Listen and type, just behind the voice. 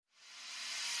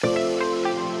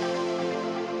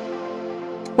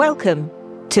Welcome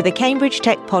to the Cambridge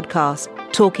Tech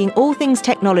Podcast, talking all things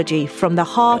technology from the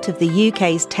heart of the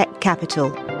UK's tech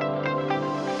capital.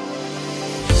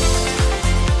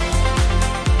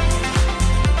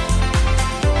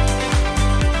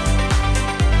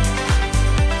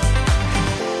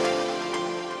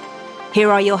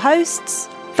 Here are your hosts,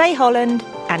 Faye Holland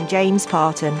and James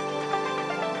Parton.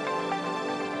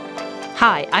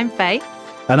 Hi, I'm Faye.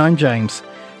 And I'm James.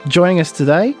 Joining us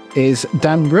today is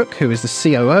Dan Rook, who is the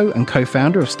COO and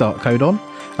co-founder of Start Codon,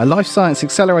 a life science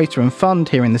accelerator and fund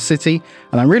here in the city,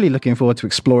 and I'm really looking forward to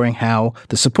exploring how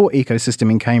the support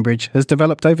ecosystem in Cambridge has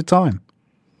developed over time.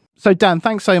 So Dan,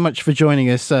 thanks so much for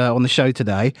joining us on the show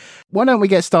today. Why don't we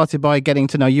get started by getting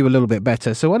to know you a little bit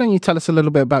better? So why don't you tell us a little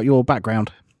bit about your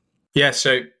background? Yeah,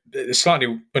 so a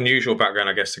slightly unusual background,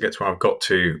 I guess, to get to where I've got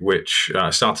to, which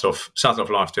started off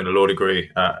life doing a law degree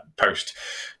post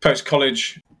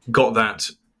college. Got that,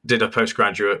 did a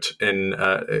postgraduate in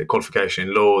qualification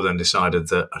in law, then decided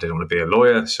that I didn't want to be a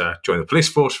lawyer, so I joined the police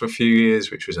force for a few years,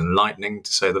 which was enlightening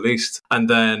to say the least. And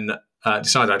then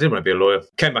decided I did want to be a lawyer.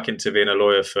 Came back into being a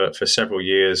lawyer for several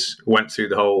years. Went through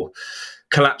the whole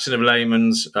collapsing of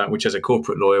Lehman's, which as a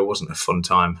corporate lawyer wasn't a fun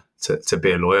time to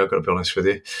be a lawyer, I've got to be honest with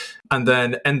you. And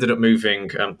then ended up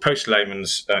moving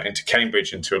post-Lehman's into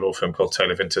Cambridge, into a law firm called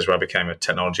Taylor Vinters, where I became a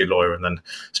technology lawyer, and then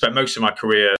spent most of my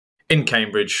career in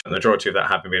Cambridge. The majority of that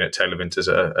having been at Taylor Vinters,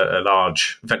 a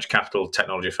large venture capital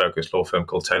technology-focused law firm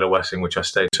called Taylor Wessing, which I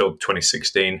stayed till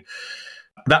 2016.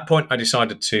 At that point, I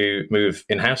decided to move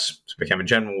in-house. So I became a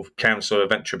general counsel, a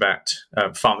venture-backed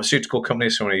pharmaceutical company,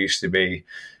 someone who used to be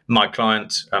my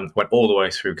client, went all the way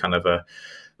through kind of a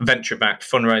venture-backed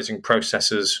fundraising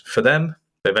processes for them.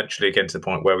 Eventually, again, to the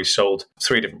point where we sold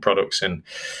 3 different products in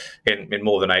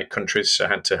more than 8 countries. So I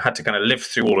had to kind of live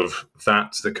through all of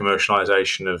that, the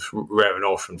commercialization of rare and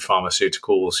orphan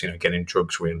pharmaceuticals, getting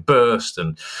drugs reimbursed,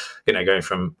 and going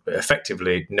from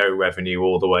effectively no revenue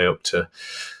all the way up to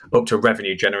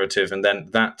revenue generative. And then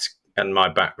that and my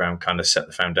background kind of set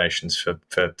the foundations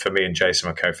for me and Jason,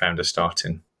 my co-founder,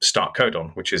 starting Start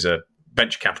Codon, which is a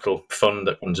venture capital fund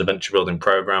that runs a venture building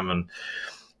program. And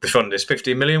the fund is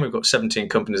 15 million. We've got 17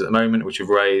 companies at the moment, which have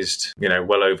raised,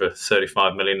 well over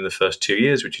 35 million in the first 2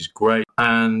 years, which is great.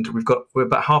 And we're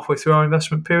about halfway through our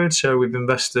investment period. So we've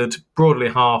invested broadly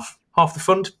half the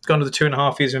fund, gone to the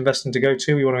 2.5 years of investing to go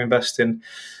to. We want to invest in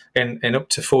up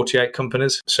to 48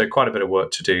 companies. So quite a bit of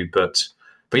work to do. But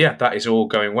yeah, that is all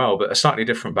going well. But a slightly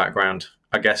different background,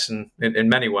 I guess, in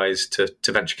many ways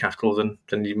to venture capital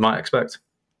than you might expect.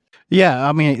 Yeah,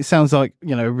 I mean, it sounds like,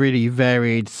 a really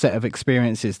varied set of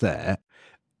experiences there.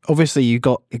 Obviously, you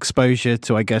got exposure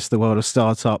to, I guess, the world of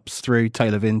startups through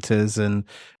Taylor Vinters and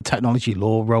technology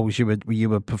law roles you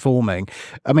were performing.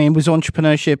 I mean, was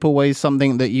entrepreneurship always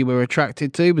something that you were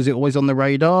attracted to? Was it always on the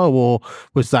radar, or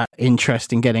was that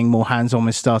interest in getting more hands-on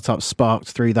with startups sparked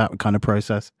through that kind of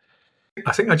process?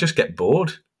 I think I just get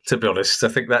bored, to be honest. I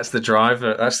think that's the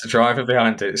driver. That's the driver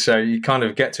behind it. So you kind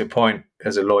of get to a point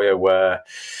as a lawyer where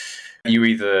you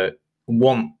either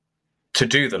want to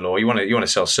do the law, you want to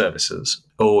sell services,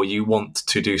 or you want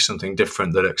to do something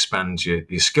different that expands your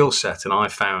skill set. And I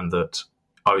found that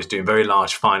I was doing very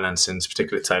large financings,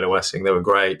 particularly at Taylor Wessing. They were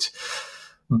great,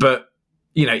 but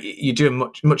you're doing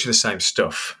much of the same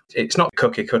stuff. It's not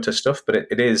cookie cutter stuff, but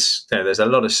it is. There's a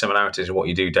lot of similarities in what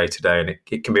you do day to day, and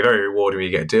it can be very rewarding when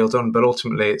you get a deal done. But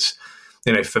ultimately, it's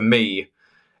for me,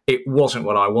 it wasn't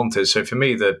what I wanted. So for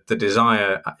me, the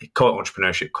desire, call it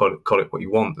entrepreneurship, call it what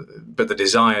you want, but the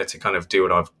desire to kind of do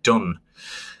what I've done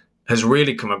has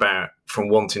really come about from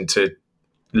wanting to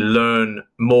learn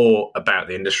more about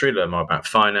the industry, learn more about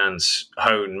finance,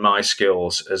 hone my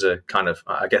skills as a kind of,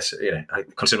 I guess, I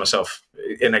consider myself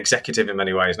an executive in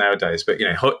many ways nowadays, but,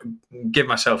 give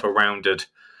myself a rounded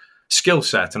skill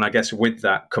set. And I guess with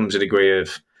that comes a degree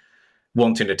of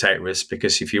wanting to take risks,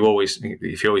 because if you always do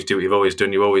what you've always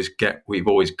done, you always get what you've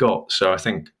always got. So I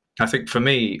think for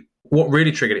me, what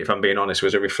really triggered it, if I'm being honest,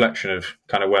 was a reflection of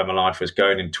kind of where my life was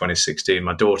going in 2016.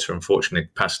 My daughter, unfortunately,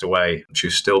 passed away. She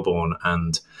was stillborn.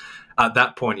 And at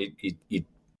that point,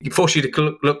 it forced you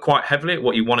to look quite heavily at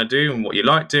what you want to do and what you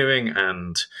like doing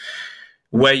and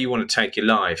where you want to take your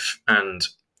life. And,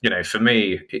 for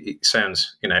me, it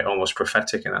sounds, almost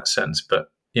prophetic in that sense.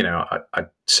 But, I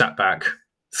sat back,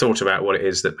 thought about what it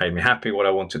is that made me happy, what I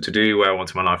wanted to do, where I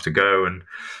wanted my life to go, and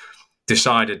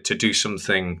decided to do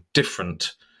something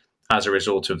different as a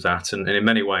result of that. And in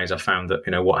many ways, I found that,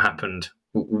 what happened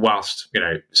whilst,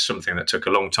 something that took a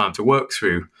long time to work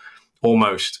through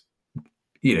almost,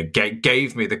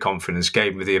 gave me the confidence,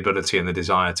 gave me the ability and the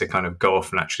desire to kind of go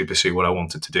off and actually pursue what I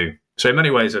wanted to do. So in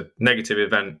many ways, a negative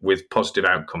event with positive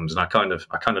outcomes, and I kind of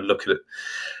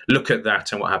look at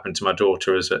that and what happened to my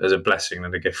daughter as a blessing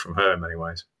and a gift from her in many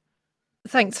ways.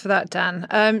 Thanks for that,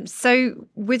 Dan. So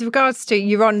with regards to,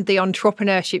 you're on the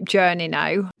entrepreneurship journey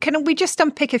now, can we just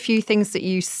unpick a few things that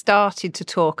you started to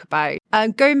talk about?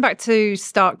 Going back to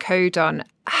Start Codon,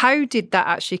 how did that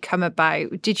actually come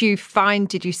about? Did you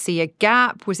see a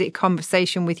gap? Was it a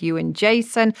conversation with you and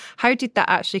Jason? How did that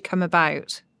actually come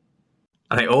about?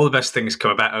 I think all the best things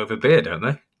come about over beer, don't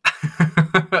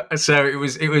they? So it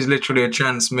was literally a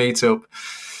chance meetup.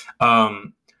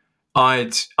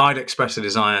 I'd expressed a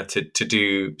desire to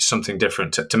do something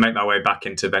different, to make my way back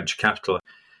into venture capital.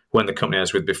 When the company I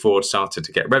was with before started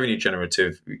to get revenue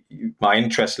generative, my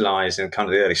interest lies in kind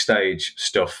of the early stage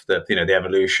stuff, the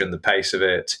evolution, the pace of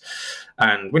it.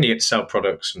 And when you get to sell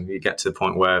products and you get to the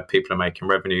point where people are making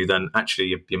revenue, then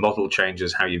actually your model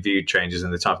changes, how you view changes,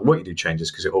 and the type of what you do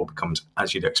changes, because it all becomes,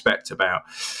 as you'd expect, about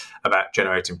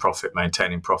generating profit,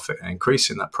 maintaining profit, and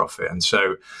increasing that profit. And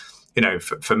so,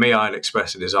 for me, I'd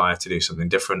expressed a desire to do something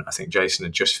different. I think Jason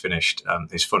had just finished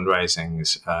his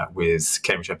fundraisings with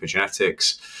Cambridge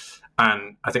Epigenetics.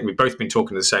 And I think we've both been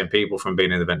talking to the same people from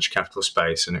being in the venture capital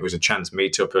space. And it was a chance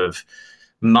meetup of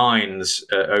minds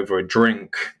over a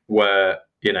drink where,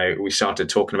 we started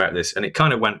talking about this. And it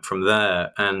kind of went from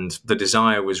there. And the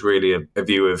desire was really a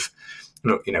view of,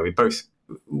 look,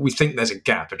 we think there's a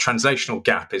gap. A translational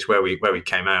gap is where we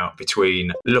came out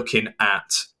between looking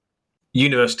at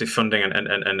university funding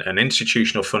and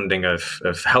institutional funding of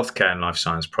healthcare and life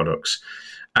science products,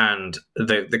 and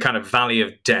the kind of valley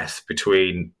of death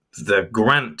between the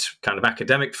grant kind of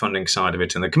academic funding side of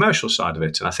it and the commercial side of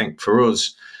it. And I think for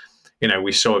us,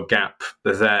 we saw a gap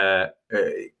there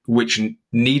which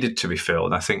needed to be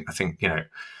filled. I think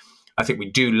we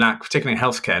do lack, particularly in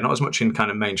healthcare, not as much in kind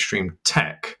of mainstream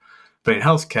tech, but in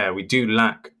healthcare we do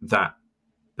lack that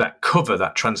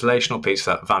translational piece,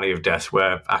 that valley of death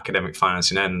where academic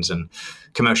financing ends and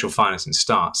commercial financing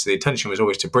starts. The intention was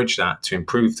always to bridge that, to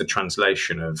improve the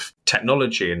translation of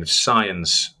technology and of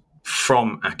science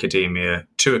from academia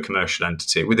to a commercial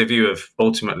entity, with a view of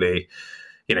ultimately,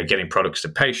 getting products to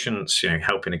patients,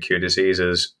 helping to cure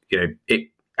diseases. It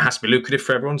has to be lucrative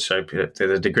for everyone, so there's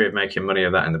a degree of making money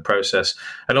of that in the process,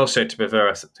 and also to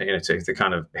to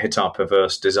kind of hit our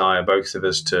perverse desire, both of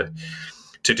us, to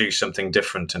do something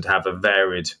different and to have a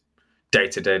varied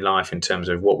day-to-day life in terms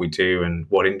of what we do and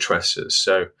what interests us.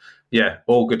 So, yeah,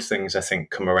 all good things, I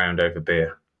think, come around over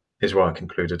beer, is what I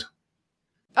concluded.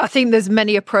 I think there's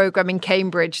many a programme in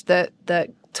Cambridge that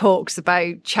talks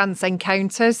about chance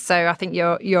encounters. So I think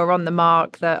you're on the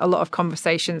mark, that a lot of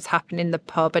conversations happen in the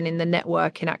pub and in the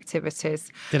networking activities.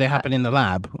 Did it happen in the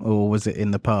lab, or was it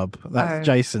in the pub? That's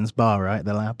Jason's bar, right?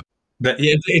 The lab. But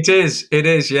yeah, it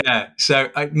is, yeah. So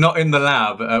not in the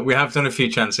lab. We have done a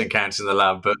few chance encounters in the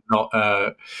lab, but not.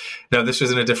 No, this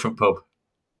was in a different pub.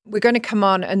 We're going to come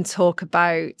on and talk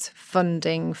about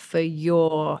funding for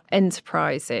your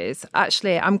enterprises.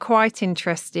 Actually, I'm quite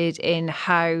interested in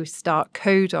how Start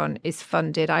Codon is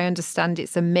funded. I understand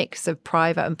it's a mix of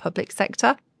private and public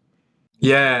sector.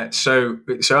 Yeah, so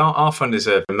our fund is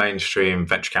a mainstream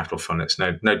venture capital fund. It's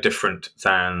no different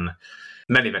than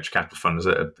many venture capital funds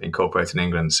that are incorporated in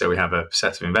England. So we have a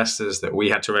set of investors that we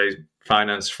had to raise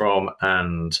finance from,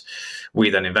 and we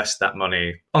then invest that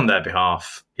money on their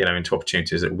behalf, into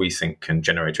opportunities that we think can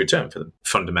generate return for them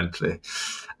fundamentally.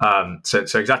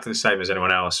 So exactly the same as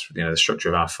anyone else. The structure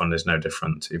of our fund is no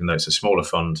different, even though it's a smaller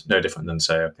fund, no different than,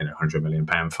 say, a £100 million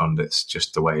fund. It's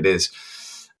just the way it is.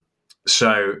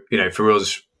 So, for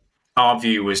us, our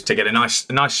view was to get a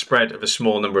nice spread of a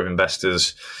small number of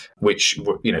investors, which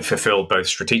fulfilled both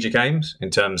strategic aims in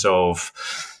terms of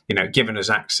giving us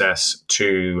access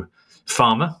to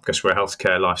pharma, because we're a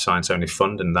healthcare life science only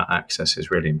fund, and that access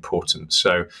is really important.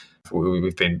 So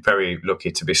we've been very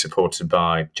lucky to be supported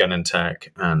by Genentech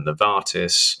and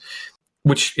Novartis,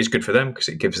 which is good for them because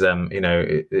it gives them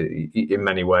in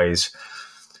many ways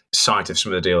sight of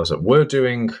some of the deals that we're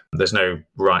doing. There's no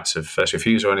rights of first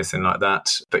refusal or anything like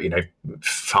that, but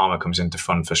pharma comes into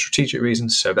fund for strategic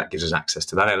reasons, so that gives us access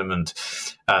to that element.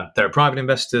 There are private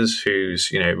investors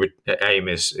whose aim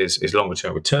is longer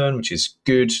term return, which is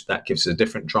good. That gives us a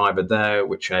different driver there,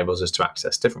 which enables us to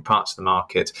access different parts of the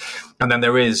market. And then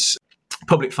there is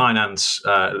public finance,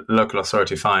 local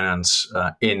authority finance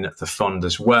in the fund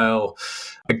as well.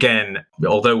 Again,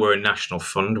 although we're a national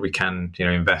fund, we can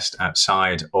invest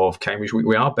outside of Cambridge.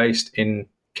 We are based in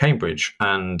Cambridge,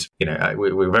 and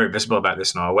we're very visible about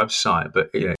this on our website.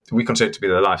 But we consider it to be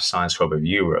the life science hub of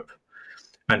Europe,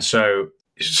 and so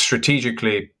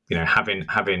strategically,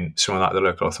 having someone like the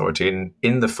local authority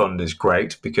in the fund is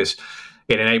great because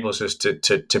it enables us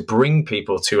to bring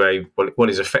people to what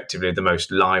is effectively the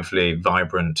most lively,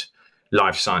 vibrant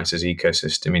life sciences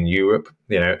ecosystem in Europe,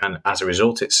 and as a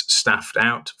result, it's staffed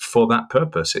out for that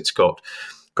purpose. It's got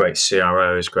great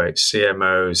CROs, great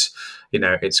CMOs,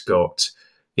 it's got,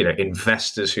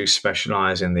 investors who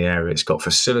specialize in the area. It's got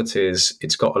facilities.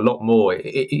 It's got a lot more.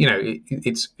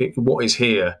 What is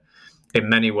here in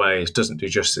many ways doesn't do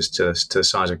justice to the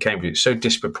size of Cambridge. It's so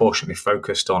disproportionately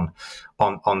focused on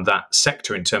that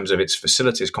sector in terms of its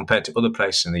facilities compared to other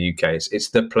places in the UK. It's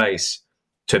the place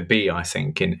to be, I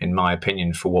think, in my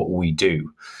opinion, for what we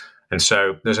do. And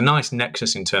so there's a nice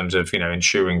nexus in terms of,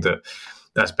 ensuring that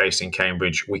that's based in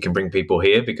Cambridge. We can bring people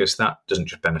here because that doesn't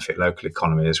just benefit local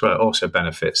economy as well. It also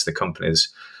benefits the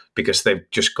companies because they've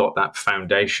just got that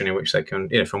foundation in which they can,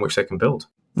 from which they can build.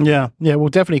 Yeah, we'll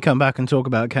definitely come back and talk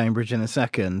about Cambridge in a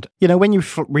second. When you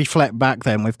reflect back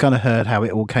then, we've kind of heard how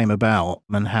it all came about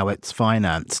and how it's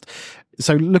financed.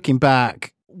 So looking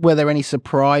back, were there any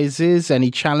surprises, any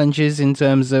challenges in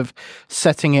terms of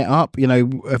setting it up?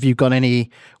 Have you got any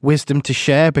wisdom to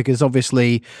share? Because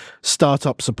obviously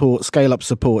startup support, scale-up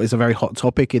support is a very hot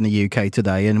topic in the UK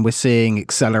today, and we're seeing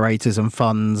accelerators and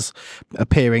funds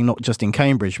appearing not just in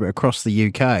Cambridge, but across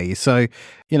the UK. So,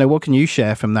 what can you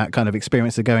share from that kind of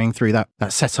experience of going through that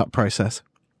setup process?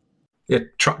 Yeah,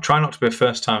 try not to be a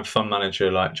first-time fund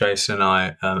manager like Jason and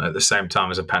I at the same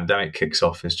time as a pandemic kicks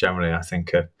off is generally, I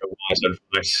think, a wise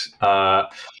advice.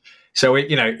 So,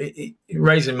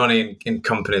 raising money in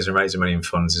companies and raising money in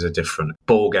funds is a different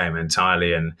ball game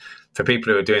entirely. And for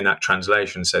people who are doing that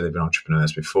translation, say they've been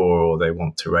entrepreneurs before or they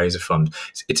want to raise a fund,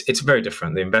 it's very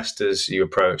different. The investors you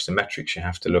approach, the metrics you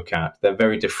have to look at, they're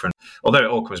very different. Although it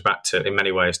all comes back to, in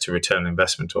many ways, to return on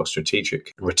investment or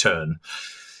strategic return.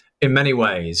 In many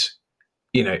ways,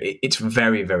 it's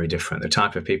very, very different. The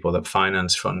type of people that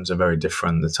finance funds are very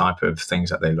different. The type of things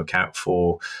that they look out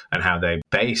for and how they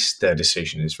base their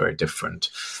decision is very different.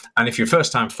 And if you're a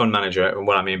first-time fund manager, and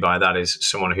what I mean by that is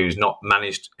someone who's not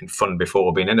managed in fund before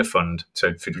or been in a fund.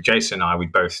 So for Jason and I, we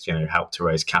both, helped to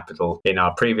raise capital in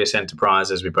our previous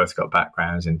enterprises. We both got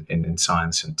backgrounds in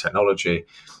science and technology.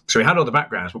 So we had all the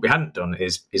backgrounds. What we hadn't done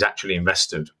is actually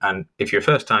invested. And if you're a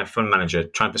first-time fund manager,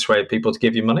 trying to persuade people to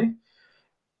give you money,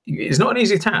 it's not an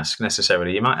easy task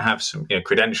necessarily. You might have some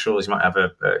credentials, you might have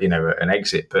an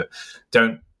exit, but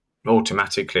don't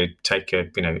automatically take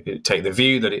the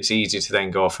view that it's easy to then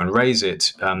go off and raise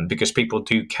it because people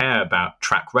do care about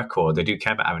track record. They do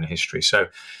care about having a history. So,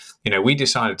 we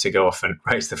decided to go off and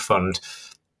raise the fund.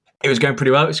 It was going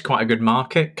pretty well. It's quite a good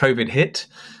market. COVID hit.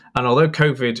 And although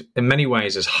COVID in many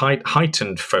ways has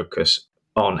heightened focus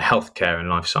on healthcare and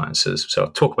life sciences, so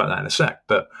I'll talk about that in a sec,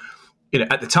 but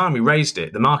at the time we raised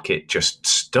it, the market just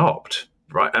stopped,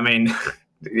 right? I mean,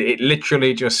 it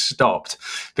literally just stopped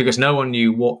because no one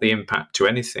knew what the impact to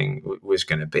anything was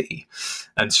going to be.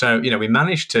 And so, we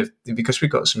managed to, because we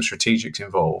got some strategics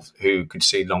involved who could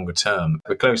see longer term,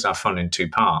 we closed our fund in two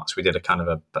parts. We did a kind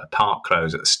of a part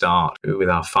close at the start with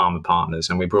our pharma partners,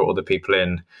 and we brought other people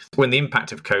in when the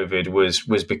impact of COVID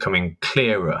was becoming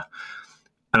clearer.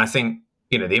 And I think,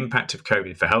 the impact of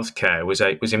COVID for healthcare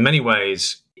was in many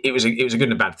ways, it was a good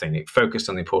and a bad thing. It focused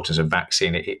on the importance of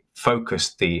vaccine. It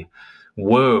focused the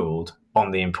world on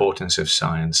the importance of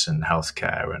science and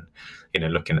healthcare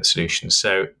and, looking at solutions.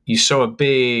 So you saw a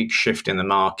big shift in the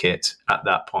market at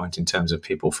that point in terms of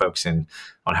people focusing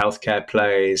on healthcare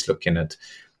plays, looking at,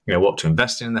 what to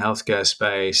invest in the healthcare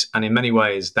space. And in many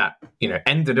ways that,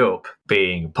 ended up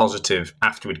being positive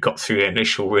after we'd got through the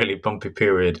initial really bumpy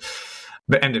period,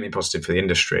 but ended up positive for the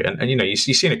industry. And you're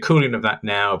seeing a cooling of that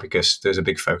now because there's a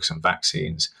big focus on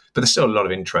vaccines, but there's still a lot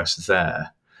of interest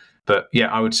there. But yeah,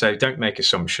 I would say don't make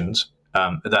assumptions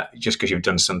that just because you've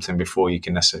done something before, you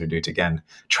can necessarily do it again.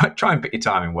 Try and pick your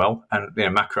timing well. And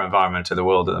macro environment of the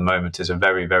world at the moment is a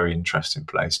very, very interesting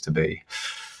place to be.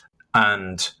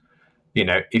 And,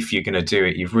 if you're going to do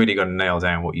it, you've really got to nail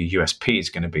down what your USP is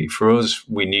going to be. For us,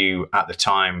 we knew at the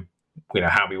time,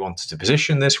 how we wanted to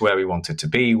position this, where we wanted to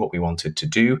be, what we wanted to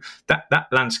do. That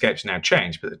landscape's now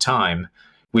changed, but at the time,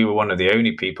 we were one of the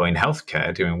only people in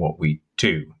healthcare doing what we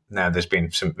do. Now, there's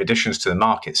been some additions to the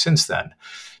market since then,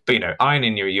 but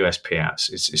ironing your USP out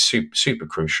is super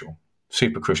crucial.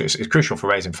 Super crucial. It's crucial for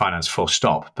raising finance, full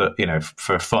stop. But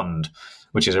for a fund,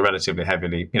 which is a relatively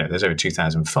heavily, there's over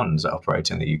 2,000 funds that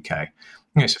operate in the UK.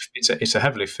 It's a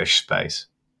heavily fished space.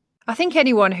 I think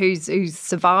anyone who's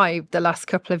survived the last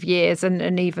couple of years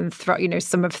and even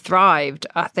some have thrived,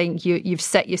 I think you've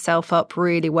set yourself up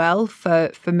really well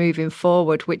for moving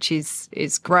forward, which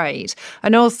is great.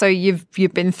 And also you've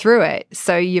been through it,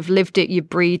 so you've lived it, you've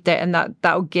breathed it, and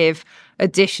that'll give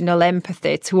additional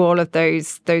empathy to all of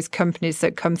those companies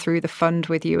that come through the fund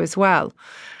with you as well.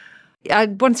 I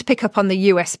want to pick up on the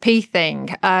USP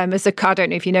thing. I don't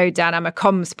know if you know, Dan, I'm a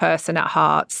comms person at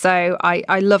heart. So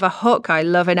I love a hook. I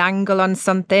love an angle on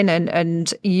something.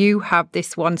 And you have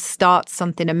this one, start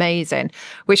something amazing,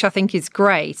 which I think is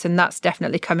great. And that's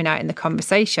definitely coming out in the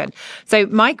conversation. So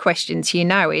my question to you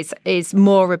now is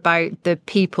more about the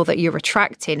people that you're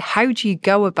attracting. How do you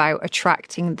go about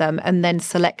attracting them and then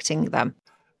selecting them?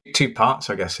 Two parts,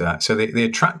 I guess, to that. So the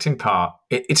attracting part,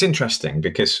 it's interesting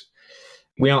because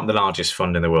we aren't the largest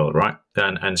fund in the world, right?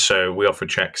 And so we offer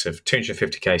checks of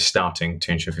 250k starting,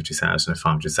 250,000 and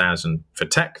 500,000 for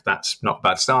tech. That's not a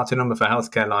bad starting number for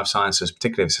healthcare, life sciences,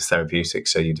 particularly if it's a therapeutic.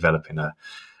 So you're developing a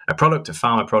product, a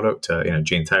pharma product,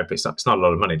 gene therapy. It's not a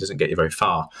lot of money. It doesn't get you very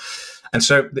far. And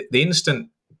so the instant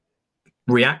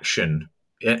reaction,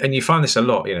 and you find this a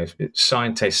lot,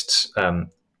 scientists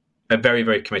are very,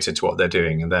 very committed to what they're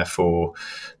doing. And therefore,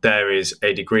 there is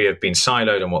a degree of being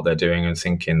siloed on what they're doing and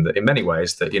thinking that in many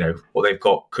ways that, what they've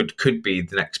got could be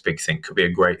the next big thing, could be a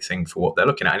great thing for what they're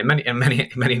looking at. And in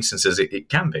many instances, it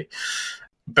can be.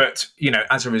 But,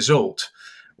 as a result,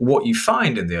 what you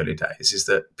find in the early days is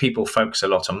that people focus a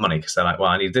lot on money because they're like, well,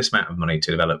 I need this amount of money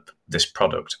to develop this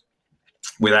product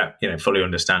without, fully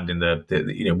understanding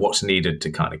the what's needed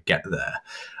to kind of get there.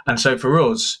 And so for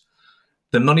us,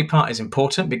 the money part is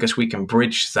important because we can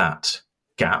bridge that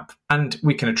gap and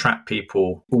we can attract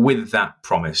people with that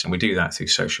promise. And we do that through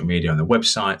social media on the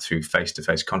website, through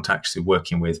face-to-face contacts, through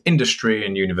working with industry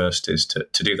and universities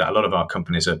to do that. A lot of our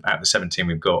companies, out of the 17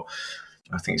 we've got,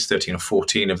 I think it's 13 or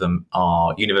 14 of them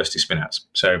are university spin-outs.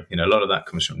 So, a lot of that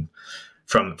comes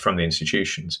from the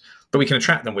institutions. But we can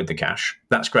attract them with the cash.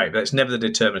 That's great, but it's never the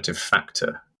determinative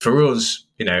factor. For us,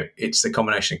 it's the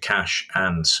combination of cash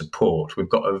and support. We've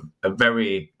got a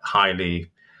very highly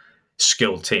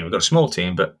skilled team. We've got a small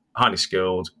team, but highly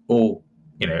skilled, all,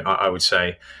 I would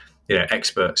say,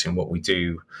 experts in what we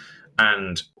do.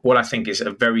 And what I think is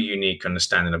a very unique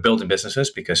understanding of building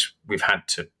businesses, because we've had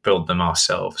to build them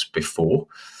ourselves before.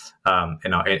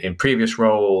 In previous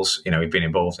roles, we've been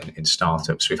involved in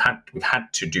startups. We've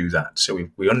had to do that, so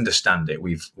we understand it.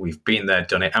 We've been there,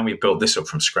 done it, and we've built this up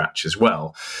from scratch as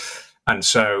well. And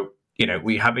so,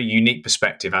 we have a unique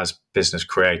perspective as business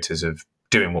creators of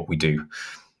doing what we do,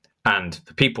 and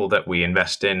the people that we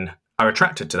invest in are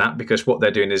attracted to that because what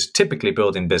they're doing is typically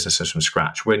building businesses from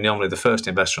scratch. We're normally the first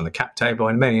investor on the cap table.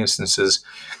 In many instances,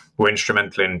 we're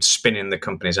instrumental in spinning the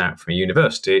companies out from a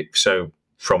university. So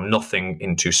from nothing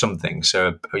into something.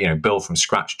 So, build from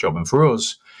scratch job. And for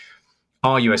us,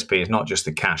 our USP is not just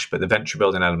the cash, but the venture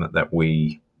building element that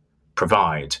we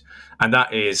provide. And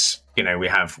that is, we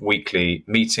have weekly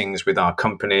meetings with our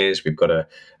companies. We've got a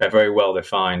very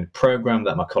well-defined program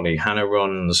that my colleague Hannah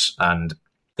runs. And,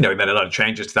 we've made a lot of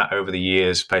changes to that over the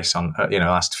years based on,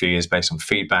 last few years based on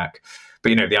feedback.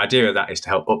 But, the idea of that is to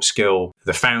help upskill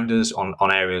the founders on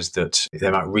areas that they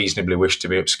might reasonably wish to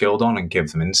be upskilled on and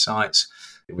give them insights.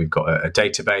 We've got a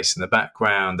database in the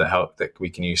background that we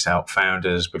can use to help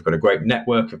founders. We've got a great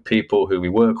network of people who we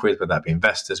work with, whether that be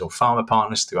investors or pharma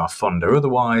partners through our fund or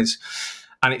otherwise.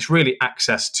 And it's really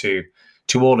access to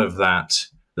all of that,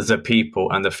 the people,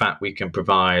 and the fact we can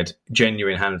provide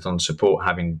genuine hands-on support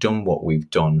having done what we've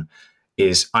done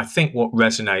is, I think, what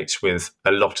resonates with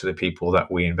a lot of the people that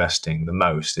we invest in the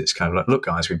most. It's kind of like, look,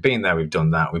 guys, we've been there, we've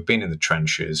done that, we've been in the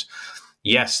trenches.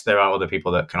 Yes, there are other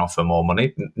people that can offer more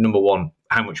money. Number one,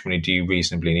 how much money do you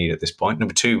reasonably need at this point?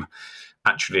 Number two,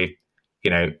 actually,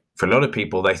 for a lot of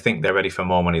people, they think they're ready for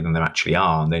more money than they actually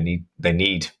are. And they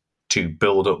need to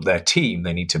build up their team.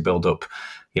 They need to build up,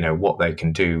 what they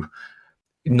can do,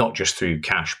 not just through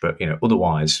cash, but,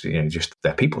 otherwise, just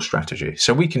their people strategy.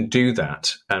 So we can do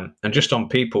that. And just on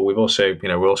people, we've also,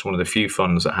 we're also one of the few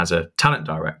funds that has a talent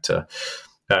director,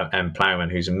 Em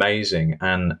Plowman, who's amazing.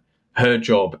 And her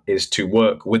job is to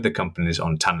work with the companies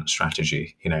on talent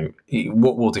strategy.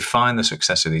 What will define the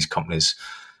success of these companies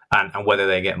and whether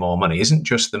they get more money isn't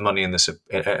just the money and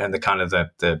the kind of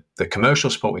the commercial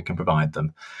support we can provide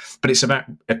them, but it's about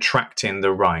attracting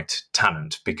the right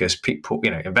talent, because people,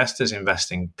 investors invest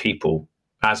in people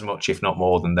as much, if not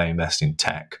more, than they invest in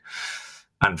tech.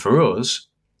 And for us,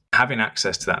 having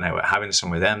access to that network, having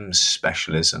some of Em's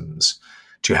specialisms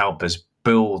to help us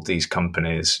build these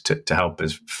companies, to help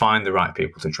us find the right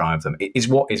people to drive them, is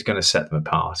what is going to set them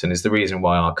apart, and is the reason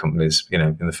why our companies,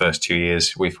 in the first 2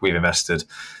 years, we've invested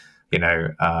less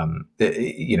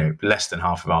than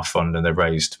half of our fund, and they've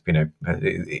raised,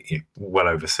 well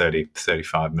over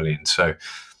 35 million. So,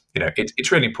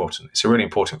 it's really important. It's a really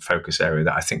important focus area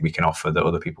that I think we can offer that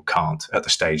other people can't at the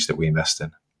stage that we invest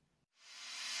in.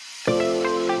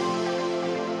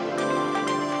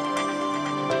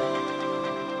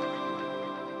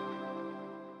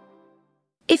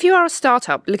 If you are a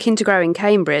startup looking to grow in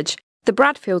Cambridge, the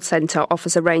Bradfield Centre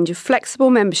offers a range of flexible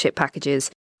membership packages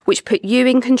which put you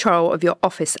in control of your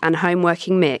office and home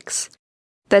working mix.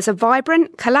 There's a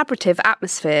vibrant, collaborative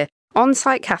atmosphere,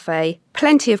 on-site cafe,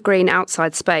 plenty of green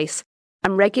outside space,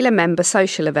 and regular member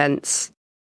social events.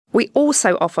 We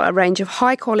also offer a range of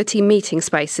high-quality meeting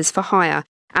spaces for hire,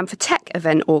 and for tech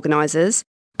event organisers,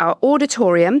 our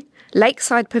auditorium,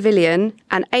 lakeside pavilion,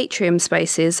 and atrium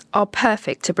spaces are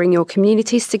perfect to bring your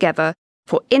communities together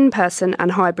for in-person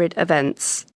and hybrid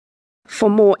events. For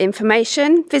more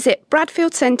information, visit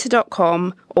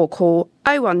bradfieldcentre.com or call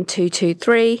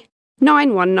 01223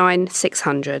 919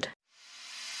 600.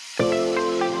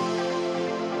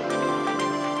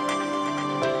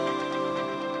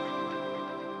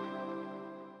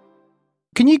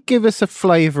 Can you give us a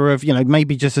flavour of,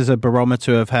 maybe just as a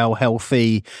barometer of how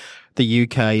healthy the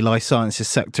UK life sciences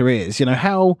sector is?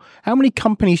 How many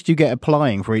companies do you get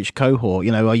applying for each cohort?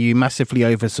 Are you massively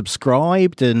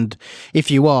oversubscribed? And if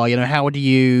you are, how do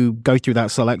you go through that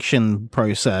selection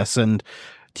process? And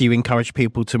do you encourage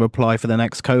people to apply for the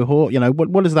next cohort?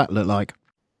 What does that look like?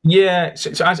 Yeah,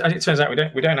 so as it turns out,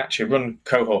 we don't actually run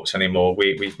cohorts anymore.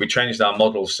 We changed our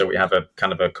models so we have a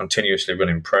kind of a continuously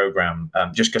running program,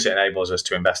 just because it enables us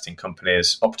to invest in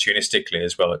companies opportunistically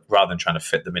as well, rather than trying to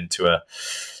fit them into a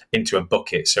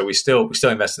bucket. So we still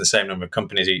invest in the same number of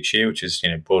companies each year, which is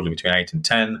broadly between 8 and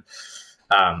 10.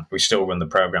 We still run the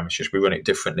program. It's just we run it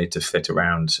differently to fit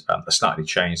around a slightly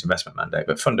changed investment mandate.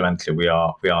 But fundamentally, we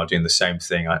are doing the same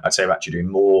thing. I'd say we're actually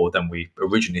doing more than we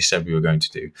originally said we were going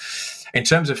to do. In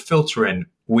terms of filtering,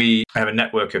 we have a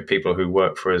network of people who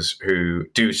work for us who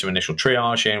do some initial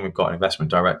triaging. We've got an investment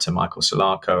director, Michael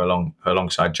Solarco,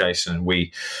 alongside Jason.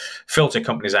 We filter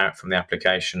companies out from the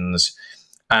applications.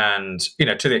 And,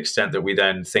 to the extent that we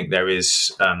then think there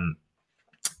is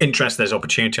interest, there's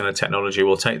opportunity in the technology,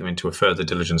 we'll take them into a further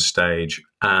diligence stage.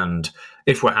 And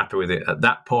if we're happy with it at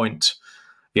that point,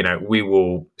 we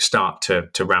will start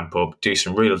to ramp up, do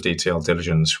some real detailed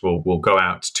diligence. We'll go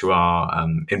out to our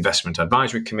investment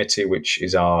advisory committee, which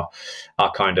is our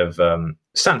kind of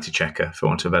sanity checker, for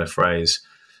want of a better phrase.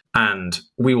 And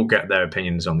we will get their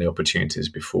opinions on the opportunities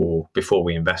before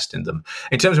we invest in them.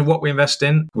 In terms of what we invest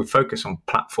in, we focus on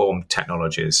platform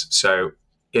technologies. So,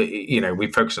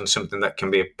 we focus on something that can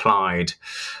be applied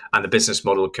and the business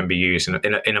model can be used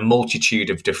in a multitude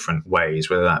of different ways,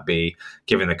 whether that be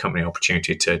giving the company an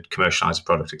opportunity to commercialize the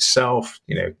product itself,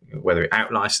 whether it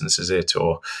out-licenses it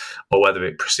or whether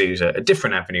it pursues a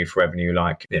different avenue for revenue,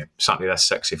 like slightly less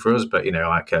sexy for us, but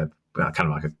like a kind of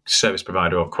like a service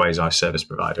provider or quasi-service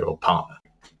provider or partner.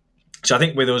 So I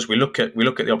think with us, we look at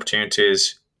the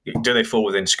opportunities. Do they fall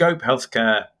within scope?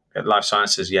 Healthcare, life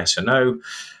sciences, yes or no?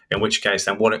 In which case,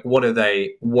 then what are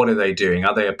they doing?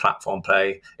 Are they a platform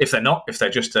play? If they're not, if they're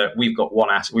just we've got one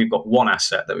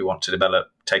asset that we want to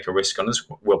develop, take a risk on us,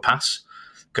 we'll pass,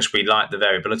 because we like the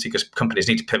variability. Because companies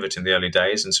need to pivot in the early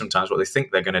days, and sometimes what they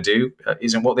think they're going to do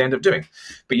isn't what they end up doing.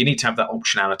 But you need to have that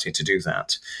optionality to do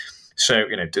that. So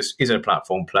is it a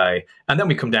platform play? And then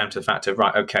we come down to the fact of,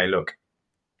 right, okay, look,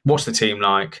 what's the team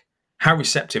like? How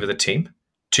receptive are the team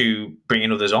to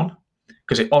bringing others on?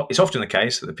 Because it's often the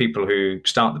case that the people who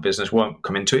start the business won't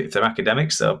come into it. If they're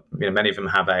academics, they'll, many of them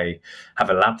have a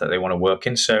lab that they want to work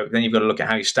in. So then you've got to look at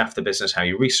how you staff the business, how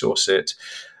you resource it.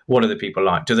 What are the people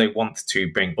like? Do they want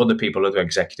to bring other people, other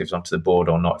executives onto the board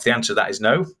or not? If the answer to that is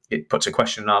no, it puts a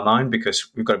question in our mind, because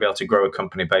we've got to be able to grow a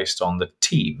company based on the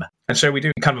team. And so we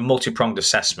do kind of a multi-pronged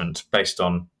assessment based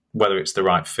on whether it's the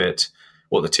right fit,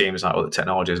 what the team is like, what the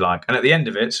technology is like. And at the end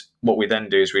of it, what we then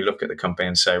do is we look at the company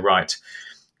and say, right,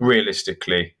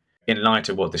 realistically, in light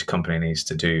of what this company needs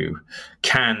to do,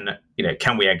 can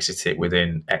we exit it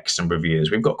within X number of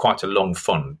years? We've got quite a long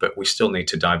fund, but we still need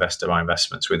to divest of our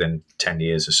investments within 10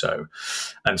 years or so.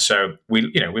 And so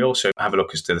we also have a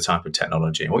look as to the type of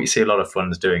technology. And what you see a lot of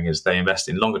funds doing is they invest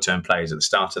in longer term plays at the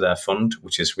start of their fund,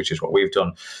 which is what we've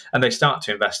done. And they start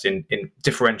to invest in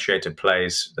differentiated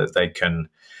plays that they can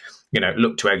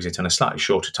look to exit on a slightly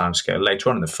shorter timescale later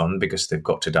on in the fund, because they've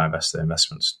got to divest their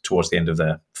investments towards the end of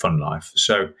their fund life.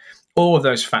 So all of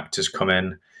those factors come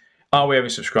in. Are we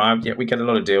oversubscribed? Yeah, we get a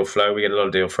lot of deal flow. We get a lot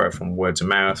of deal flow from words of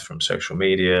mouth, from social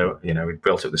media. We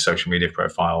built up the social media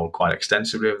profile quite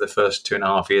extensively over the first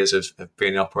 2.5 years of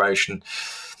being in operation.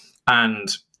 And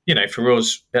for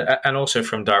us, and also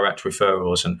from direct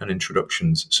referrals and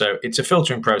introductions. So it's a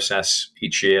filtering process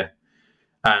each year.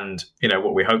 And,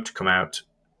 what we hope to come out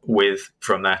with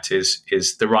from that is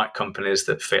the right companies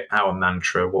that fit our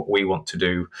mantra, what we want to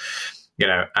do,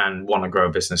 and want to grow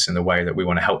a business in the way that we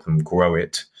want to help them grow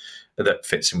it, that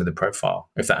fits in with the profile.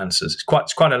 If that answers, it's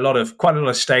quite a lot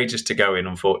of stages to go in,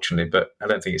 unfortunately, but I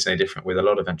don't think it's any different with a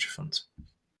lot of venture funds.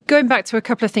 Going back to a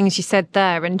couple of things you said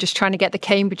there and just trying to get the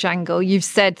Cambridge angle, you've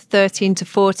said 13 to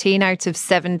 14 out of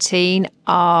 17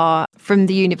 are from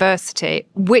the university.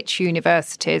 Which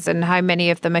universities and how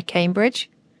many of them are Cambridge?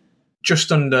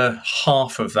 Just under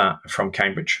half of that from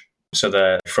Cambridge. So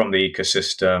they're from the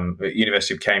ecosystem. The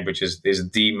University of Cambridge is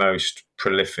the most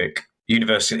prolific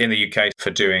university in the UK for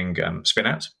doing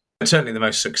spin-outs. It's certainly the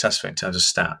most successful in terms of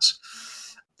stats.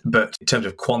 But in terms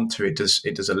of quanta, it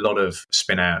does a lot of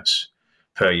spin-outs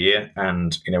per year.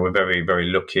 And, we're very, very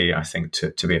lucky, I think,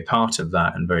 to be a part of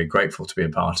that and very grateful to be a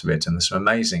part of it. And there's some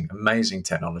amazing, amazing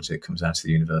technology that comes out of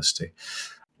the university,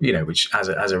 which has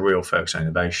a real focus on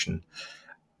innovation.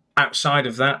 Outside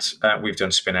of that, we've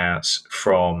done spin-outs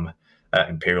from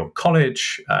Imperial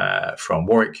College, from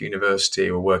Warwick University.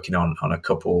 We're working on a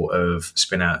couple of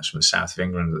spin-outs from the south of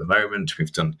England at the moment.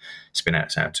 We've done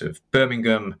spin-outs out of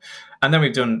Birmingham. And then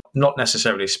we've done not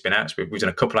necessarily spin-outs. We've done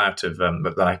a couple out of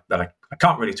that I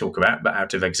can't really talk about, but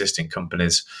out of existing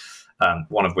companies,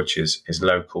 one of which is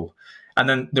local. And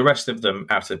then the rest of them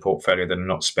out of the portfolio that are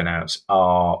not spin-outs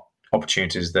are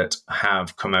opportunities that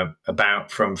have come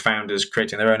about from founders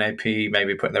creating their own AP,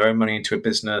 maybe putting their own money into a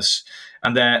business.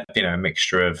 And they're, a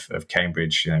mixture of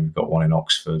Cambridge. We've got one in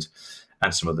Oxford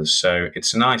and some others. So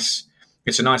it's a nice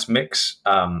mix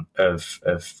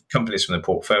of companies from the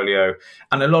portfolio.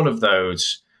 And a lot of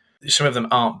those, some of them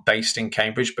aren't based in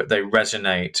Cambridge, but they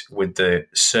resonate with the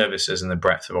services and the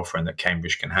breadth of offering that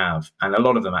Cambridge can have. And a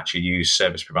lot of them actually use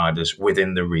service providers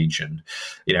within the region,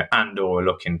 and or are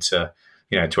looking to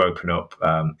open up,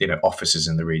 offices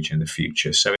in the region in the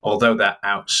future. So although they're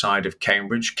outside of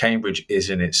Cambridge, Cambridge is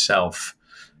in itself,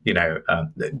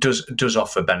 does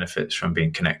offer benefits from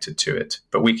being connected to it.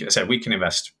 But we can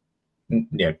invest,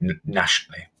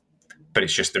 nationally. But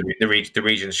it's just the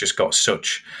region's just got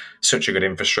such a good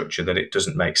infrastructure that it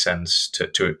doesn't make sense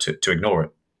to ignore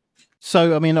it.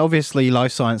 So, obviously,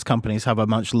 life science companies have a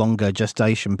much longer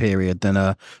gestation period than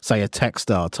a tech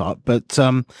startup. But,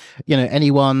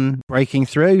 anyone breaking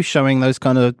through, showing those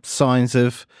kind of signs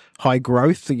of high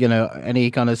growth,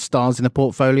 any kind of stars in the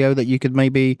portfolio that you could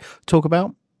maybe talk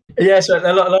about? Yeah, so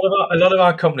a lot of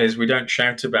our companies we don't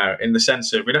shout about in the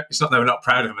sense of it's not that we're not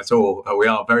proud of them at all. We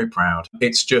are very proud.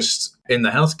 It's just in the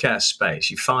healthcare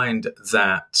space, you find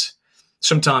that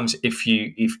sometimes if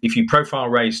you profile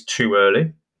raise too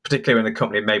early, particularly when the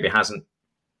company maybe hasn't,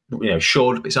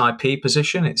 shored up its IP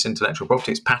position, its intellectual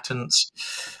property, its patents,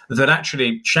 that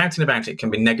actually shouting about it can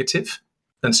be negative.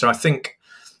 And so I think,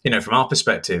 from our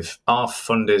perspective, our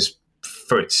fund is,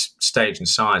 for its stage and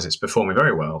size, it's performing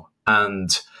very well. And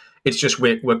it's just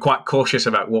we're quite cautious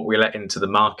about what we let into the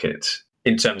market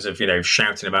in terms of,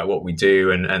 shouting about what we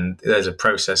do. And there's a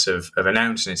process of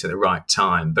announcing it at the right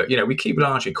time. But, we keep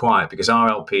largely quiet because our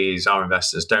LPs, our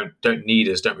investors don't need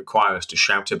us, don't require us to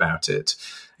shout about it.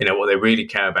 What they really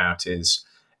care about is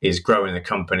growing the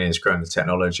company, is growing the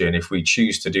technology. And if we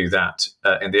choose to do that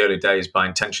in the early days by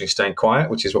intentionally staying quiet,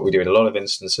 which is what we do in a lot of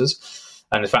instances.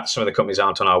 And in fact, some of the companies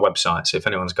aren't on our website. So if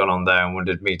anyone's gone on there and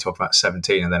wanted me to talk about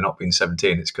 17 and they're not being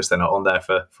 17, it's because they're not on there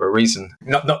for a reason.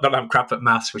 Not that I'm crap at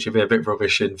maths, which would be a bit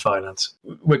rubbish in finance.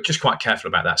 We're just quite careful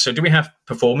about that. So do we have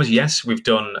performers? Yes, we've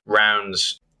done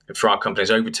rounds for our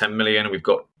companies over 10 million. We've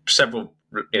got several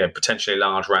potentially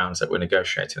large rounds that we're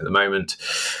negotiating at the moment.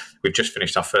 We've just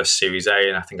finished our first Series A,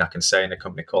 and I think I can say in a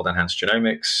company called Enhanced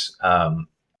Genomics.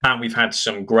 And we've had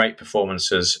some great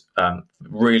performances,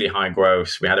 really high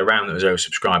growth. We had a round that was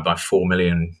oversubscribed by 4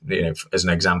 million, as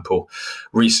an example.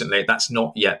 Recently, that's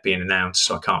not yet been announced,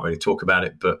 so I can't really talk about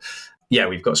it. But yeah,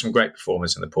 we've got some great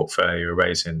performers in the portfolio. We're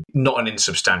raising not an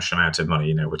insubstantial amount of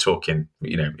money. We're talking,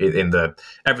 in the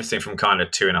everything from kind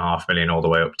of 2.5 million all the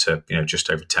way up to,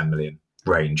 just over 10 million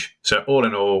range. So all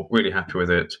in all, really happy with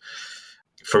it.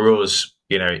 For us,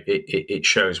 it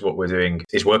shows what we're doing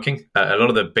is working. A lot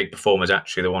of the big performers,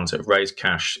 actually, the ones that have raised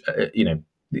cash, in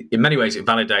many ways, it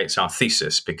validates our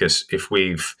thesis because if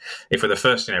we're the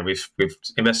first, we've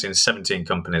invested in 17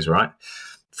 companies, right?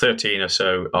 13 or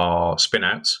so are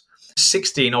spin-outs.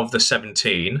 16 of the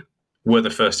 17 were the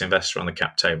first investor on the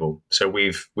cap table. So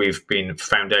we've been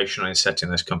foundational in setting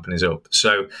those companies up.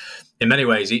 So in many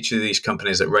ways, each of these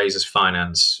companies that raises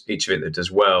finance, each of it that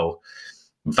does well,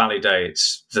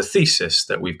 validates the thesis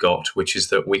that we've got, which is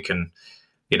that we can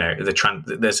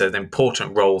there's an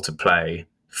important role to play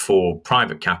for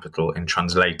private capital in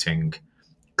translating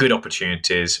good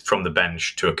opportunities from the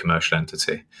bench to a commercial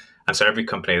entity. And so every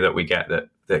company that we get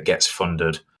that gets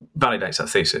funded validates that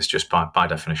thesis just by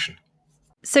definition.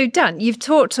 So, Dan, you've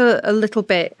talked a little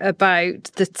bit about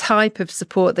the type of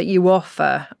support that you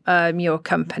offer your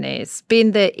companies.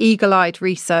 Being the eagle-eyed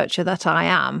researcher that I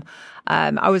am,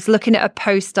 I was looking at a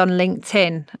post on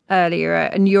LinkedIn earlier,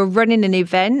 and you're running an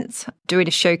event, doing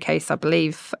a showcase, I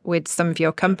believe, with some of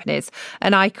your companies.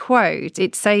 And I quote,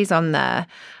 it says on there,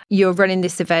 you're running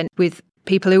this event with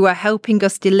people who are helping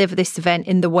us deliver this event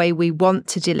in the way we want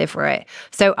to deliver it.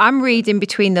 So I'm reading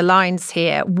between the lines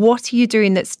here. What are you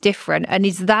doing that's different? And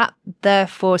is that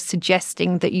therefore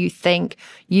suggesting that you think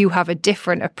you have a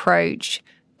different approach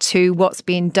to what's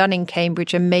being done in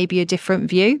Cambridge and maybe a different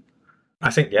view?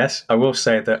 I think yes. I will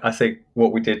say that I think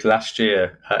what we did last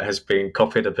year has been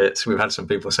copied a bit. We've had some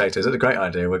people say to us, it's a great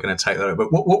idea, we're going to take that over.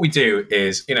 But what we do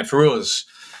is, for us,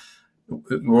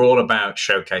 we're all about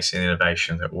showcasing the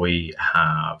innovation that we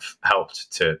have helped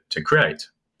to create.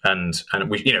 And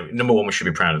we, number one, we should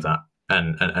be proud of that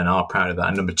and are proud of that.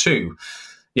 And number two,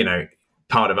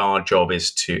 part of our job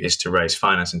is to raise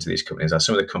finance into these companies.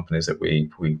 Some of the companies that we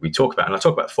talk about, and I'll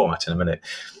talk about the format in a minute,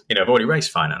 have already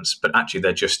raised finance, but actually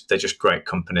they're just great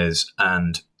companies,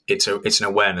 and it's an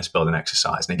awareness building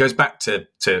exercise. And it goes back to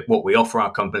what we offer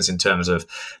our companies in terms of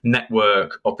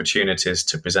network opportunities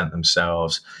to present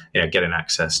themselves, getting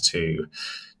access to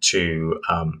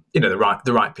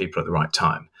the right people at the right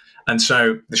time. And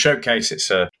so the showcase, it's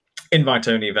a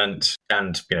invite-only event,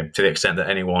 and to the extent that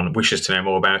anyone wishes to know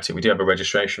more about it, we do have a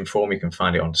registration form. You can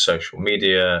find it on social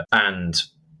media, and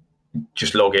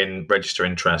just log in, register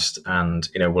interest, and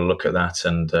we'll look at that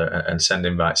and send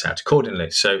invites out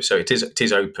accordingly. So it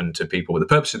is open to people. But the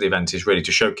purpose of the event is really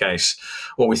to showcase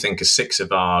what we think are 6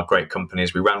 of our great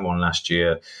companies. We ran one last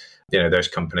year. Those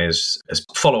companies, as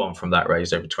follow on from that,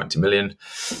 raised over 20 million.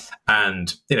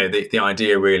 And, the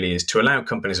idea really is to allow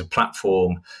companies a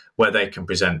platform where they can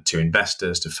present to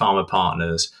investors, to pharma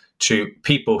partners, to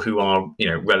people who are,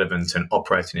 relevant and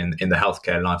operating in the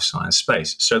healthcare life science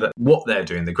space, so that what they're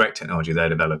doing, the great technology they're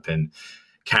developing,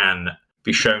 can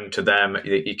be shown to them.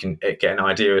 You can get an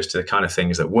idea as to the kind of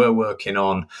things that we're working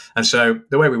on. And so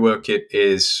the way we work it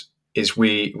is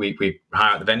we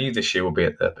hire out the venue. This year will be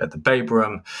at the Babe,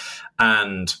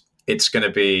 and it's going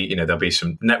to be, there'll be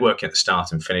some networking at the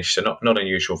start and finish. So not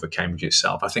unusual for Cambridge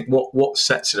itself. I think what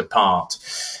sets it apart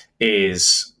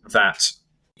is that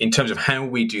in terms of how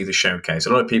we do the showcase, a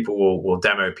lot of people will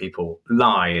demo people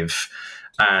live,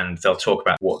 and they'll talk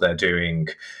about what they're doing,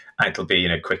 and it'll be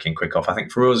quick in, quick off. I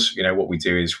think for us, what we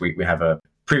do is we have a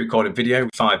pre-recorded video,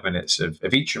 5 minutes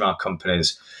of each of our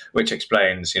companies, which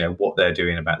explains what they're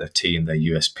doing about their team, their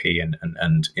USP,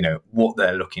 and what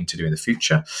they're looking to do in the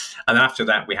future. And then after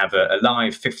that, we have a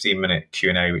live 15-minute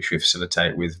Q&A, which we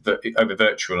facilitate with over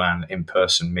virtual and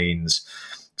in-person means.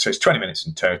 So it's 20 minutes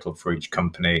in total for each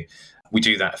company. We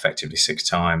do that effectively 6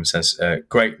 times. There's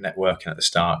great networking at the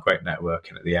start, great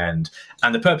networking at the end.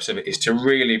 And the purpose of it is to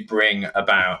really bring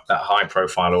about that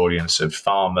high-profile audience of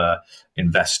pharma,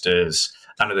 investors,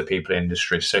 and other people in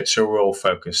industry. So we're all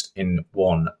focused in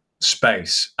one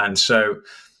space. And so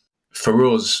for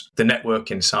us, the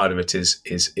networking side of it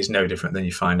is no different than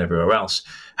you find everywhere else.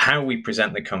 How we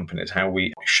present the companies, how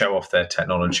we show off their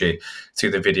technology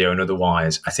through the video and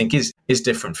otherwise, I think is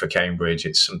different for Cambridge.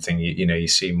 It's something you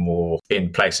see more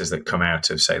in places that come out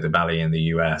of, say, the Valley in the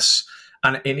US.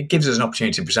 And it gives us an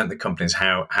opportunity to present the companies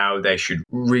how they should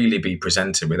really be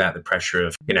presented without the pressure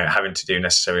of having to do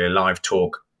necessarily a live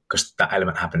talk, because that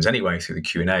element happens anyway through the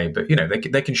Q&A. But,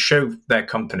 they can show their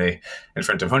company in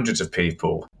front of hundreds of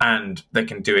people, and they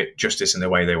can do it justice in the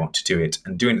way they want to do it.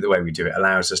 And doing it the way we do it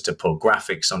allows us to pull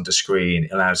graphics onto screen.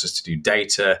 It allows us to do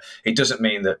data. It doesn't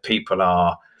mean that people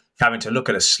are having to look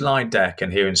at a slide deck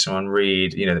and hearing someone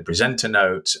read, the presenter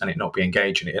notes and it not be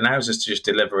engaging. It allows us to just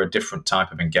deliver a different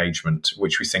type of engagement,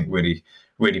 which we think really,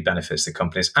 really benefits the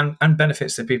companies and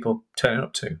benefits the people turning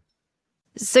up too.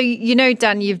 So,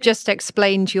 Dan, you've just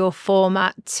explained your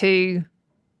format to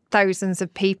thousands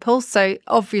of people. So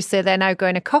obviously they're now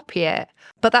going to copy it.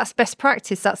 But that's best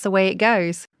practice. That's the way it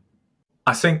goes.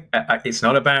 I think it's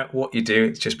not about what you do.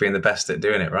 It's just being the best at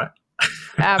doing it, right?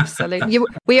 Absolutely.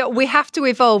 We have to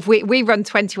evolve. We run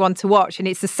 21 to Watch, and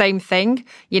it's the same thing.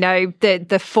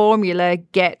 The formula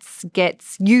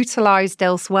gets utilised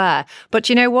elsewhere. But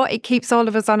you know what? It keeps all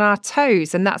of us on our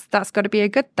toes, and that's got to be a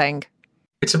good thing.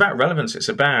 It's about relevance. It's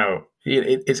about being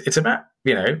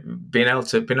able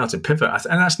to pivot,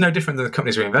 and that's no different than the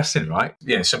companies we invest in, right?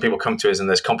 Some people come to us and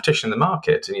there's competition in the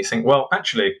market, and you think, well,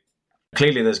 actually,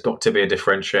 Clearly, there's got to be a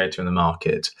differentiator in the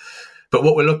market. But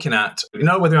what we're looking at,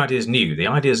 whether the idea is new. The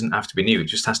idea doesn't have to be new. It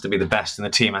just has to be the best, and the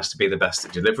team has to be the best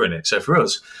at delivering it. So for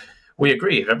us, we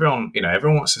agree. If everyone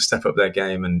wants to step up their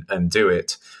game and do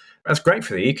it, that's great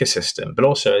for the ecosystem. But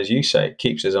also, as you say, it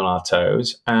keeps us on our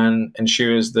toes and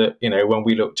ensures that, when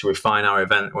we look to refine our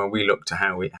event, when we look to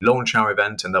how we launch our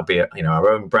event, and there'll be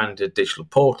our own branded digital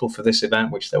portal for this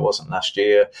event, which there wasn't last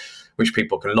year, which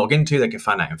people can log into. They can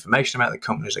find out information about the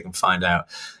companies. They can find out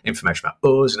information about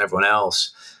us and everyone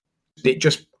else. It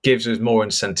just gives us more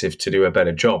incentive to do a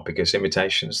better job, because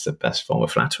imitation is the best form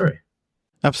of flattery.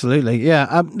 Absolutely,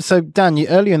 yeah. So, Dan,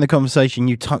 earlier in the conversation,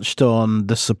 you touched on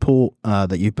the support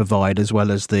that you provide as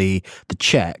well as the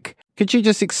check. Could you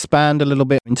just expand a little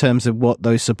bit in terms of what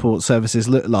those support services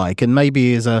look like? And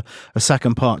maybe as a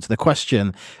second part to the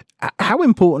question, how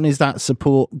important is that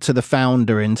support to the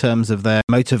founder in terms of their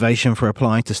motivation for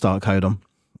applying to start Codon?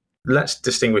 Let's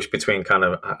distinguish between kind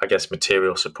of, I guess,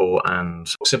 material support and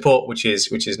support which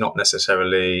is not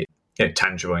necessarily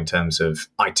tangible in terms of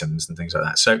items and things like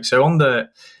that. So on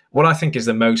what I think is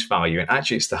the most value, and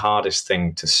actually it's the hardest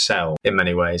thing to sell in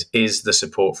many ways, is the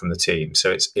support from the team.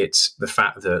 So it's the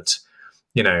fact that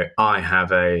I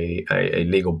have a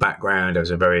legal background. I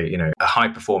was a very a high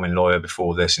performing lawyer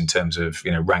before this in terms of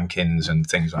rankings and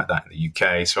things like that in the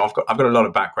UK. So I've got a lot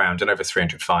of background and over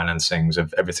 300 financings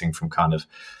of everything from kind of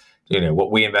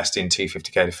what we invest in,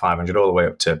 250k to 500, all the way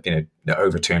up to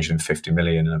over 250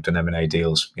 million, and I've done M&A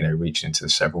deals reaching into the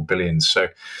several billions. So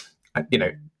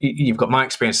you've got my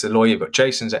experience as a lawyer, you've got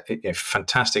Jason's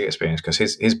fantastic experience, because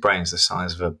his brain's the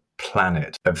size of a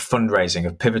planet, of fundraising,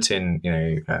 of pivoting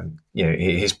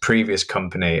his previous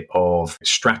company, of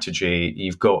strategy.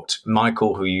 You've got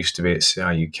Michael, who used to be at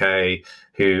CI UK,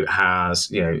 who has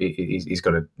he's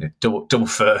got a double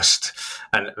first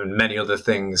and many other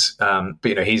things,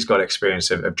 but he's got experience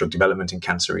of drug development in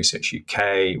Cancer Research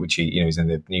UK, which he's in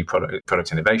the new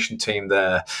product innovation team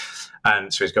there,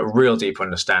 and so he's got a real deep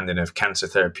understanding of cancer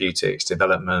therapeutics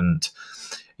development.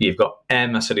 You've got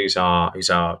Em, I said, who's our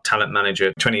talent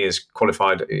manager, 20 years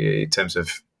qualified in terms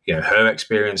of her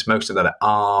experience, most of that at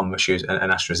ARM, she was,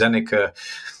 and AstraZeneca.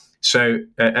 So,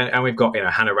 and we've got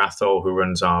Hannah Rathall, who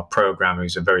runs our program,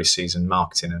 who's a very seasoned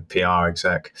marketing and PR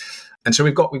exec. And so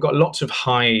we've got lots of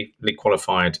highly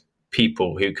qualified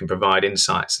people who can provide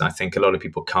insights that I think a lot of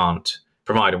people can't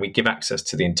provide, and we give access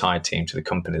to the entire team, to the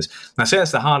companies. And I say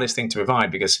that's the hardest thing to provide,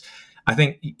 because I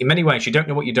think in many ways you don't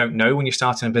know what you don't know when you're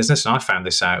starting a business. And I found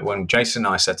this out when Jason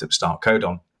and I set up Start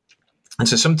Codon. And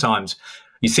so sometimes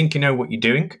you think you know what you're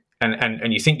doing,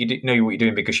 and you think you know what you're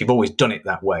doing because you've always done it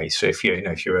that way. So if you're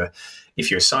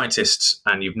a scientist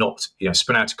and you've not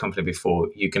spun out a company before,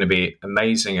 you're going to be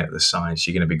amazing at the science.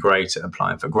 You're going to be great at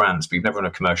applying for grants, but you've never run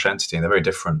a commercial entity, and they're very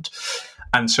different.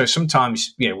 And so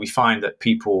sometimes we find that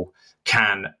people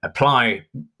can apply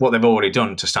what they've already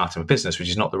done to start up a business, which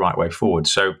is not the right way forward.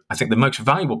 So I think the most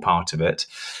valuable part of it,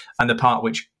 and the part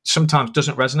which sometimes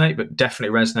doesn't resonate, but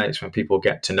definitely resonates when people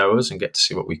get to know us and get to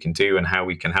see what we can do and how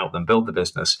we can help them build the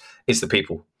business, is the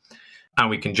people. And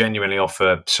we can genuinely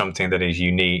offer something that is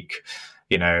unique,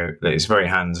 that is very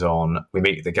hands-on. We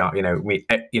meet the guy,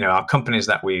 our companies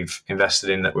that we've invested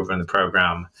in, that we've run the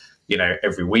program,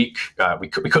 every week. We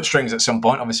cut strings at some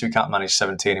point. Obviously, we can't manage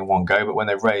 17 in one go, but when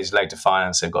they've raised later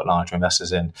finance, they've got larger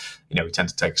investors in, we tend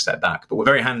to take a step back. But we're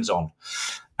very hands-on.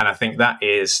 And I think that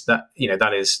is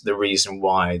the reason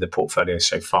why the portfolio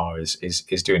so far is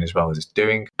doing as well as it's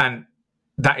doing. And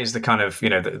that is the kind of,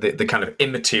 the kind of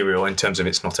immaterial, in terms of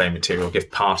it's not a material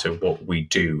gift, part of what we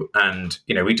do. And,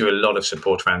 we do a lot of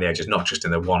support around the edges, not just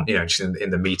in the one, just in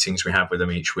the meetings we have with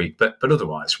them each week, but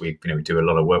otherwise we do a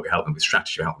lot of work. We help them with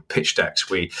strategy, we help with pitch decks,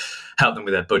 we help them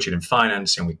with their budget and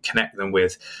financing, we connect them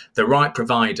with the right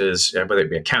providers, whether it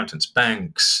be accountants,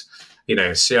 banks,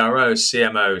 CROs,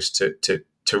 CMOs,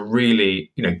 to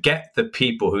really, get the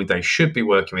people who they should be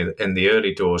working with in the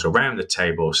early doors around the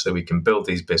table, so that we can build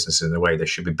these businesses in the way they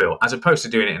should be built, as opposed to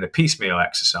doing it in a piecemeal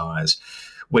exercise,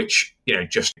 which,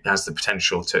 just has the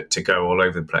potential to go all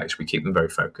over the place. We keep them very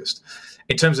focused.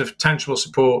 In terms of tangible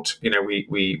support,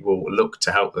 we will look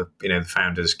to help the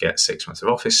founders get 6 months of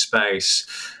office space.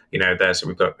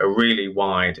 We've got a really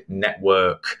wide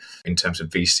network in terms of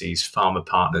VCs, pharma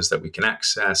partners that we can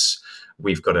access.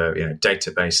 We've got a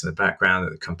database in the background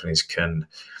that the companies can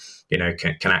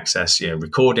access,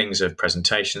 recordings of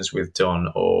presentations we've done,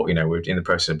 or we're in the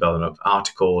process of building up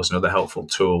articles and other helpful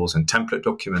tools and template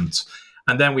documents.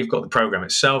 And then we've got the program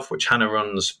itself, which Hannah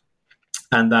runs,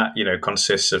 And that,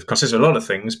 consists of a lot of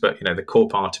things, but, the core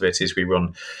part of it is we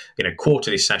run,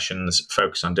 quarterly sessions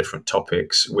focused on different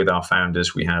topics with our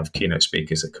founders. We have keynote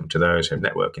speakers that come to those, we have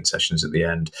networking sessions at the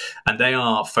end, and they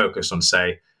are focused on,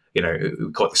 say, we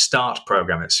call it the START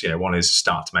program. It's, one is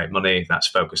Start to Make Money. That's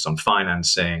focused on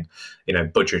financing,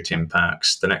 budget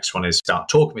impacts. The next one is Start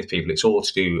Talking with People. It's all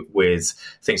to do with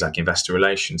things like investor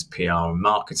relations, PR and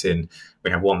marketing.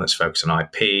 We have one that's focused on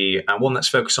IP and one that's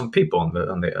focused on people, on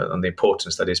the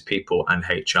importance that is people and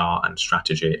HR and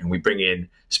strategy. And we bring in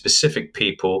specific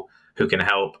people who can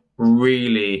help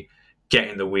really get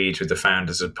in the weeds with the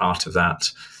founders as part of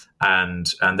that. And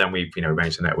then we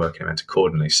arrange the networking event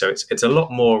accordingly. So it's a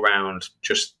lot more around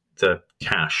just the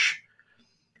cash.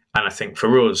 And I think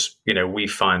for us, we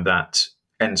find that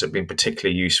ends up being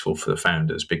particularly useful for the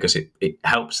founders because it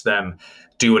helps them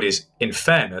do what is, in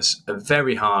fairness, a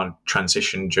very hard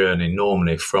transition journey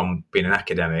normally from being an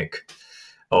academic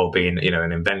or being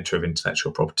an inventor of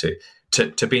intellectual property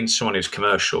to being someone who's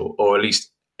commercial, or at least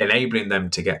enabling them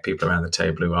to get people around the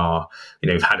table who are,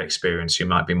 who've had experience, who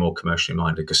might be more commercially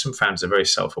minded, because some founders are very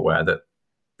self-aware that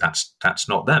that's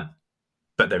not them,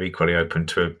 but they're equally open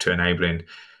to enabling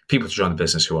people to join the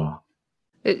business who are.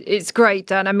 It's great,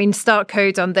 Dan. I mean, Start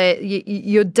Code on there,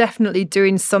 you're definitely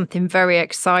doing something very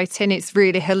exciting. It's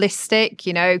really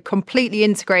holistic, completely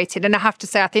integrated. And I have to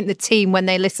say, I think the team, when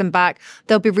they listen back,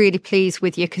 they'll be really pleased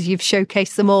with you because you've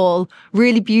showcased them all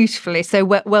really beautifully. So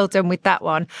well done with that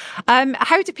one.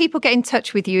 How do people get in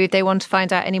touch with you if they want to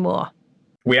find out any more?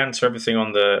 We answer everything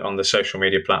on the social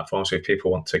media platforms. So if people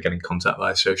want to get in contact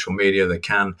via social media, they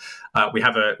can. We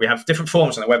have different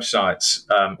forms on the websites,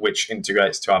 which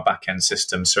integrates to our back-end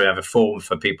system. So we have a form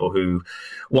for people who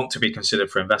want to be considered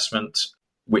for investment,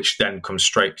 which then comes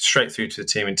straight through to the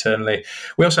team internally.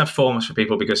 We also have forms for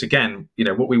people because, again,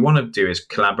 what we want to do is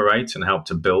collaborate and help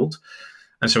to build.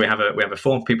 And so we have a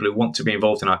form for people who want to be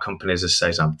involved in our companies as, say,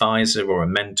 as an advisor or a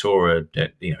mentor or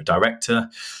a director.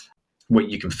 What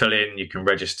you can fill in, you can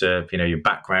register, your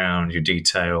background, your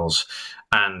details.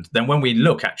 And then when we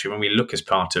look as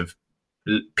part of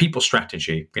people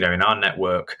strategy, in our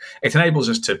network, it enables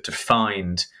us to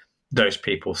find those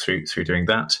people through doing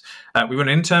that. We run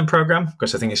an intern program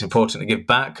because I think it's important to give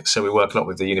back. So we work a lot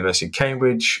with the University of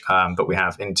Cambridge, but we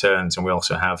have interns and we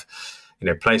also have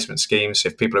placement schemes.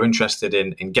 If people are interested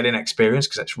in getting experience,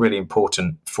 because that's really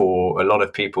important for a lot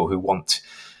of people who want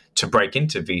to break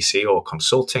into VC or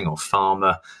consulting or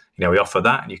pharma, we offer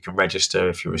that, and you can register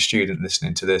if you're a student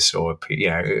listening to this, or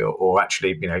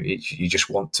actually, you just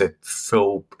want to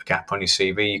fill a gap on your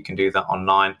CV, you can do that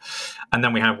online. And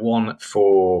then we have one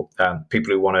for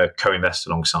people who want to co-invest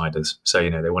alongside us. So,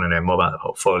 they want to know more about the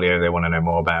portfolio, they want to know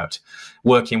more about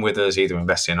working with us, either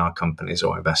investing in our companies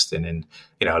or investing in,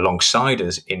 alongside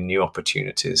us in new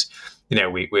opportunities.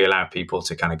 We allow people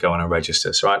to kind of go on and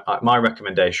register. So my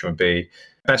recommendation would be,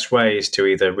 best way is to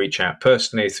either reach out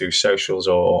personally through socials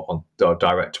or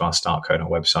direct to our Start Code on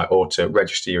website, or to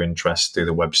register your interest through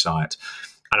the website,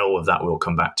 and all of that will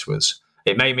come back to us.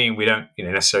 It may mean we don't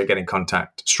necessarily get in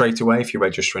contact straight away if you're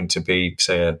registering to be,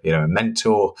 say, a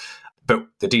mentor, but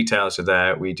the details are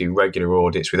there. We do regular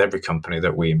audits with every company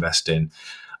that we invest in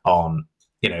on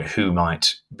who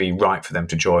might be right for them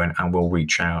to join, and we'll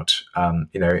reach out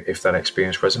if that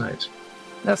experience resonates.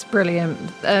 That's brilliant.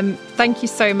 Thank you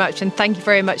so much, and thank you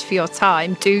very much for your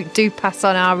time. Do pass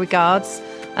on our regards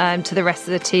to the rest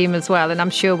of the team as well, and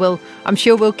I'm sure we'll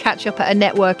catch up at a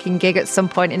networking gig at some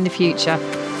point in the future.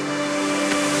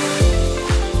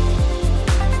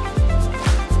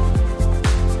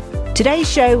 Today's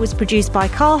show was produced by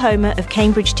Carl Homer of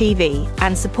Cambridge TV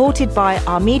and supported by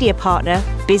our media partner,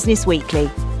 Business Weekly.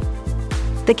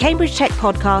 The Cambridge Tech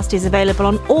Podcast is available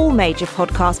on all major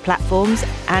podcast platforms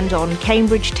and on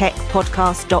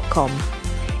cambridgetechpodcast.com.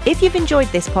 If you've enjoyed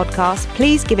this podcast,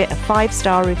 please give it a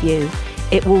 5-star review.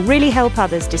 It will really help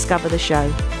others discover the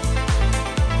show.